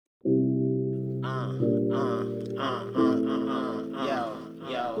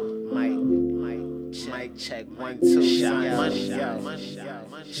Mic check 1 2. Shot money.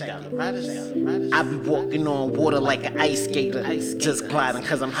 I be walking on water like an ice skater, just gliding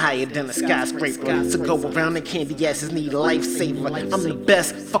cause I'm higher than a skyscraper. To go around the candy asses need a lifesaver. I'm the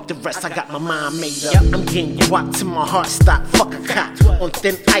best, fuck the rest, I got my mind made up. I'm getting guap till my heart stop, fuck a cop. On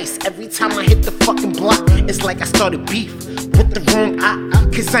thin ice, every time I hit the fucking block, it's like I started beef with the wrong op.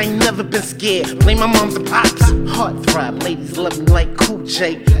 Cause I ain't never been scared, blame my moms and pops. Heart throb, ladies love me like Cool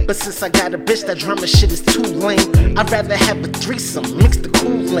J. But since I got a bitch, that drama shit is too lame. I'd rather have a threesome, mix the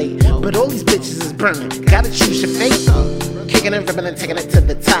Kool-Aid. But all these bitches is burning, gotta choose your fate. Kicking and ripping and taking it to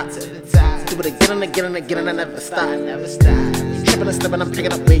the top. Do it again and again and again and I never stop. Tripping and slipping, I'm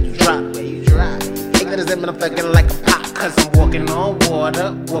picking up where you drop. Taking it and I'm thugging like a pop. Cause I'm walking on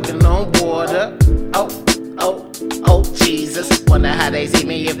water, walking on water. Oh, Jesus. Wonder how they see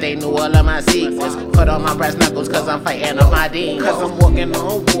me if they knew all of my secrets. Put on my brass knuckles cause I'm fighting on my demons. Cause I'm walking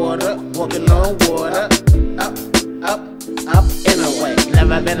on water, walking on water. Up in a way.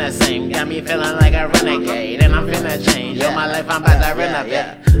 Never been the same, got me feeling like a renegade. And I'm finna change, all my life I'm about to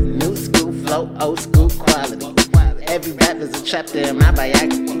renovate. New school flow, old school quality. Every rap is a chapter in my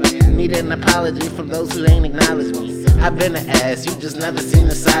biography. Need an apology from those who ain't acknowledged me. I've been an ass, you just never seen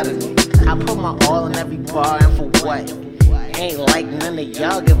the side of me. I put my all in every bar, and for what? Ain't like none of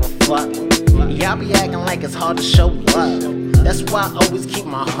y'all give a fuck. Y'all be acting like it's hard to show love. That's why I always keep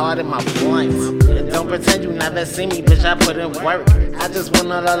my heart in my blunts. Don't pretend you never see me, bitch, I put in work. I just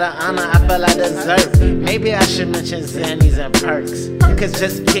want all the honor I feel I deserve. Maybe I should mention Xannies and perks. Cause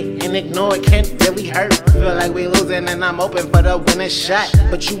just get and ignore it can't really hurt. Feel like we losing and I'm open for the winning shot.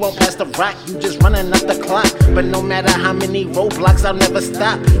 But you won't pass the rock, you just running up the clock. But no matter how many roadblocks, I'll never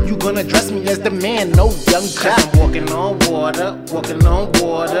stop. You gonna dress me as the man, no young cop. I'm walking on water, walking on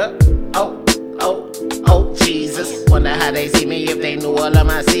water. Oh, Jesus. Wonder how they see me if they knew all of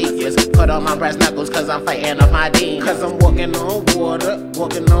my secrets. Put on my brass knuckles cause I'm fighting off my demons. Cause I'm walking on water,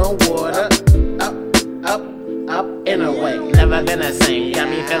 walking on water. Up in a way. Never been the same, got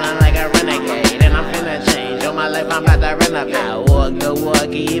me feeling like a renegade. And I'm finna change, all my life I'm about to renovate. I walk the walk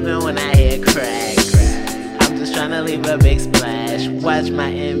even when I hear crack. I'm just tryna leave a big splash. Watch my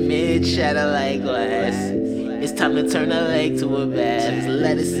image shatter like glass. It's time to turn a lake to a bath. Just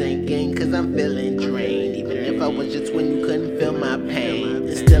let it sink in cause I'm feeling drained. Even if I was your twin you couldn't feel my pain.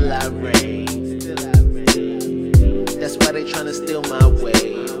 And still I reign. That's why they tryna steal my way.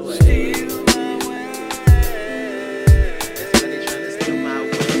 That's why they tryna steal my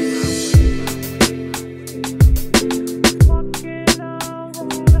way.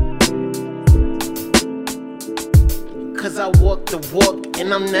 Cause I walk the walk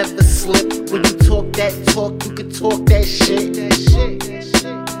and I'm never slip. When you talk that talk, you can talk that shit.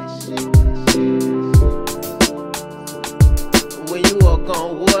 When you walk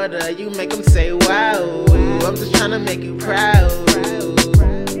on water, you make them say wow. I'm just trying to make you proud.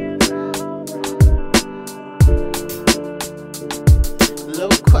 Low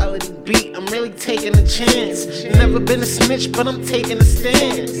quality beat, I'm really taking a chance. Never been a snitch, but I'm taking a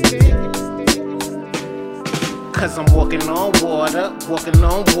stance. Cause I'm walking on water, walking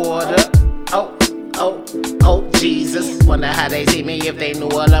on water. Oh, Jesus. Wonder how they see me if they knew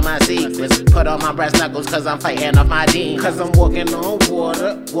all of my secrets. Put on my brass knuckles cause I'm fighting off my demons. Cause I'm walking on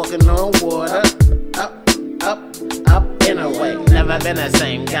water, walking on water. Up in a way. Never been the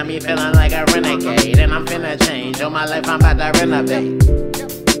same, got me feeling like a renegade. And I'm finna change, all my life I'm about to renovate.